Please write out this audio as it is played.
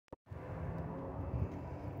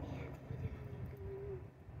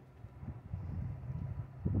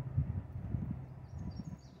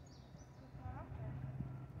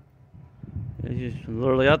He's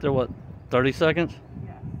literally out there, what, 30 seconds?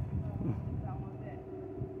 Yeah. That was it.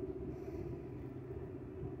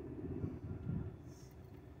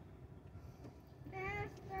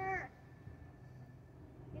 Faster.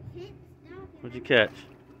 What'd you catch?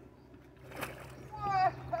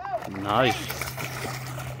 Whoa. Nice.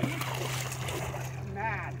 I'm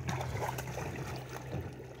mad.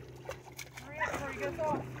 Hurry up before he gets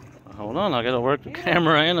off. Hold on, I gotta work the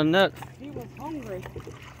camera and the net. He was hungry.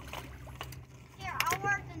 Here, I'll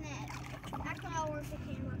work the net. Actually, I'll work the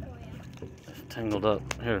camera for you. It's tangled up.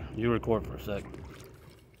 Here, you record for a sec.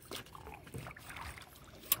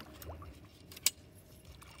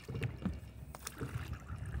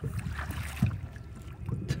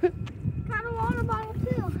 Got a water bottle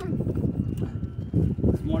too.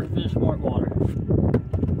 Smart fish, smart water.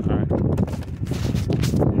 Alright.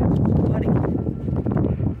 Buddy.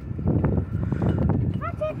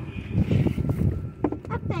 That's it.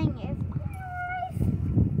 That thing is nice.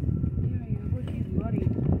 Yeah, look, he's muddy.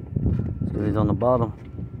 It's 'cause he's on the bottom.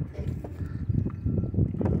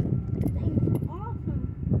 That thing's awesome.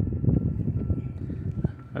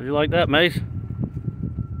 How'd you like that, Mace?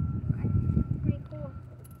 Pretty cool.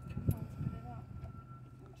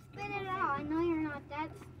 Spit it out. I know you're not that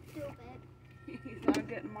stupid. He's not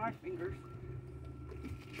getting my fingers.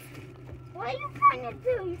 What are you trying to do?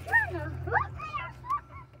 You're trying to hook me or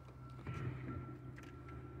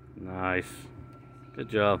something? Nice. Good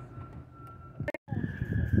job.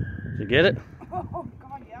 Did you get it? Oh,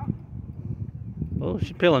 God, yeah. Oh,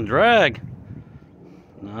 she's peeling drag.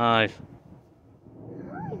 Nice.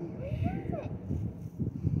 Where is it?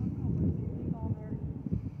 He's on there.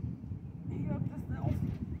 He hooked himself.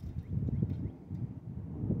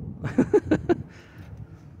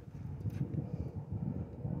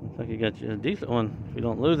 Looks like you got you a decent one if you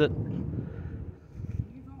don't lose it.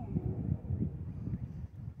 He's on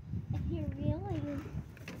there. If you really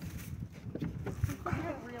He's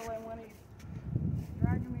reeling when he's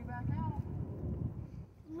dragging me back out.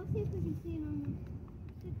 let's see if we can see it on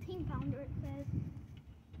the 15 pounder it says.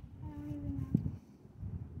 I don't even know.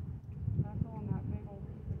 That's on that big old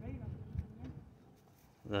piece of bait.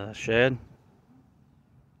 The shed.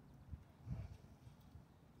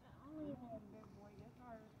 I'll leave it. Oh, big boy, get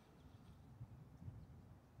tired.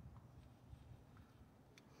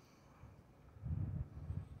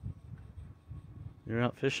 You're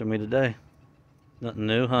out fishing me today. Nothing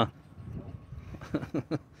new, huh? Bring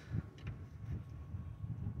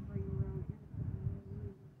him around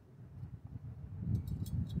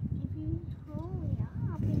If you hurry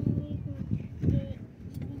up and you can get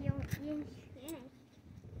your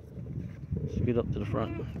fish. Scoot up to the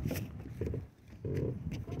front. We'll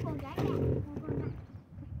go back there. We'll go back.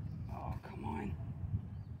 Oh, come on.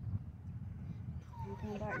 You're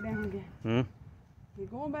going back down again. Hmm? You're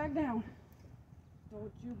going back down.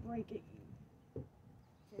 Don't you break it, you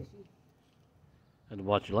fishy. Had to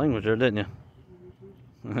watch your language there, didn't you?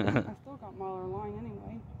 I still got my other line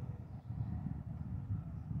anyway.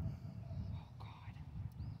 Oh, God.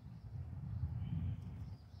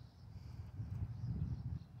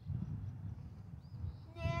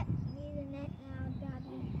 Net. Need a net now,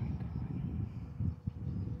 Daddy.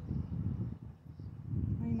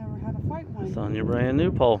 I ain't never had a fight one. It's on your brand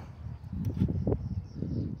new pole.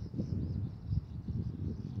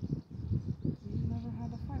 You never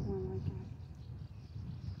had a fight one like that.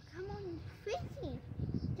 Come on, fishy.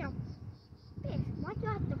 Jump. Fish. Why'd you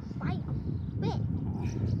have to fight a fish?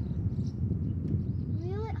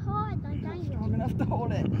 Reel it hard like I Strong do. enough to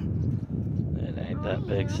hold it. It ain't that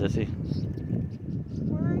big, sissy.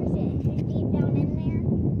 Where is it? Is it deep down in there?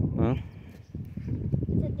 Huh?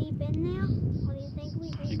 Is it deep in there? Or do you think we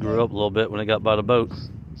can She grew up a little bit when it got by the boat.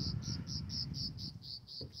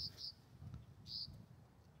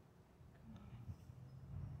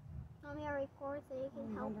 Want me to record so you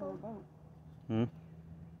can help Under a him? boat. Hmm?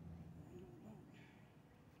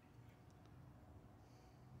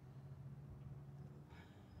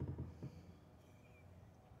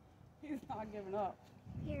 He's not giving up.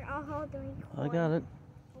 Here, I'll hold the record. I got it.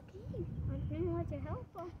 Okay, I didn't want to help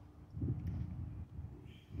him.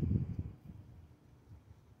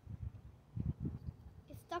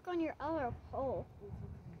 It's stuck on your other pole.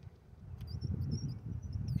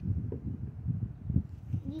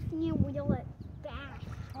 You can wheel it back.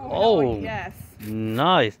 Oh. hell yes.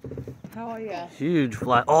 Nice. Hell yes. Huge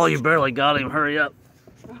flat. Oh, you barely got him. Hurry up.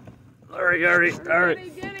 Hurry, hurry, hurry.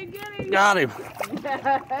 Get it. Got him.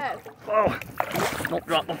 Yes. Oh, don't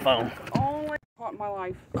drop my phone. Only caught in my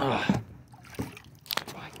life. Oh,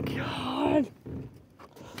 My God.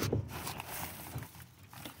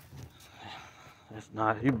 that's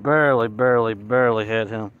nice. You barely had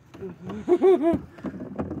him. Look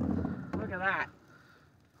at that.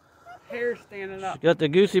 Hair standing up. Got the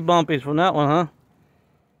goosey bumpies from that one, huh?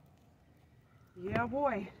 Yeah,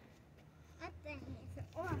 boy. That thing is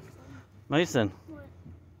awesome. Mason, What?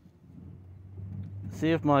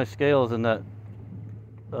 see if my scale's in that,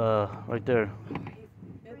 right there.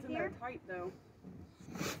 It's in there tight though.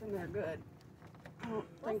 It's in there good. I don't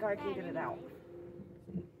think I can get it out.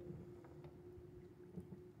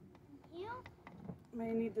 Heel?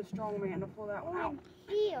 May need the strong man to pull that one out.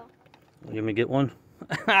 Heel. You me get one?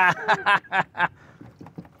 And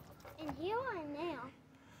heel and now.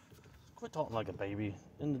 Quit talking like a baby.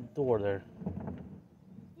 In the door there.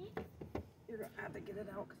 You're gonna have to get it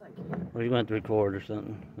out because I can't. Or you're going to have to record or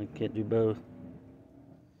something. I can't do both.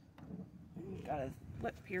 He's got his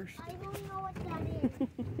lip pierced. I don't know what that is.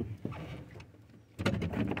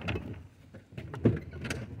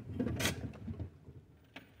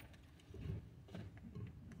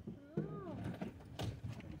 Oh.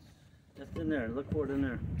 Just in there. Look for it in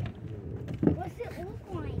there. What's it look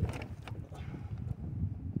like?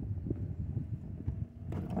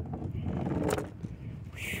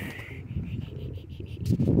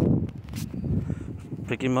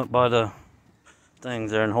 Pick him up by the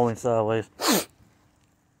things there and hold him sideways.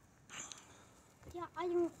 Yeah, I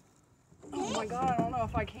don't. Oh my god, I don't know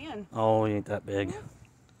if I can. Oh, he ain't that big.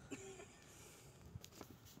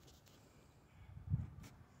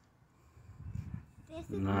 This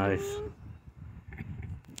is Nice.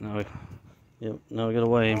 mine. Now we gotta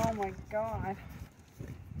weigh him. Oh my god.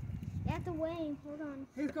 You have to weigh him. Hold on.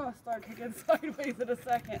 He's gonna start kicking sideways in a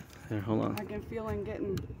second. Here, hold on. I can feel him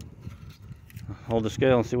getting. Hold the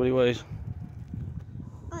scale and see what he weighs.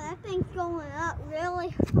 Oh, that thing's going up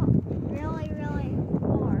really far.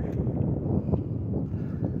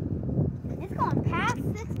 It's going past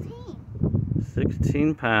 16.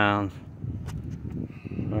 16 pounds.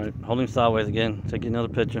 Alright, hold him sideways again. Take you another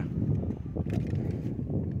picture.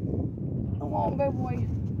 Come on, big boy.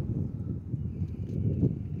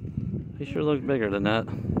 He sure looks bigger than that.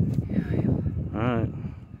 Alright.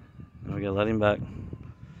 Now we gotta let him back.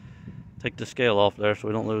 Take the scale off there so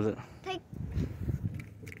we don't lose it.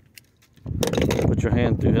 Put your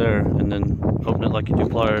hand through there and then open it like you do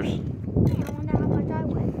pliers. I wonder how much I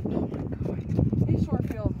weigh. He sure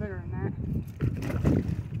feels bigger than that.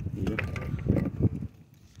 Yeah.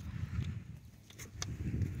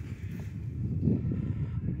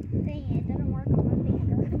 Dang it, didn't work on my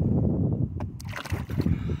finger.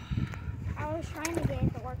 I was trying to get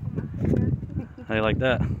it to work on my finger. How you like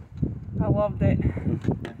that? I loved it.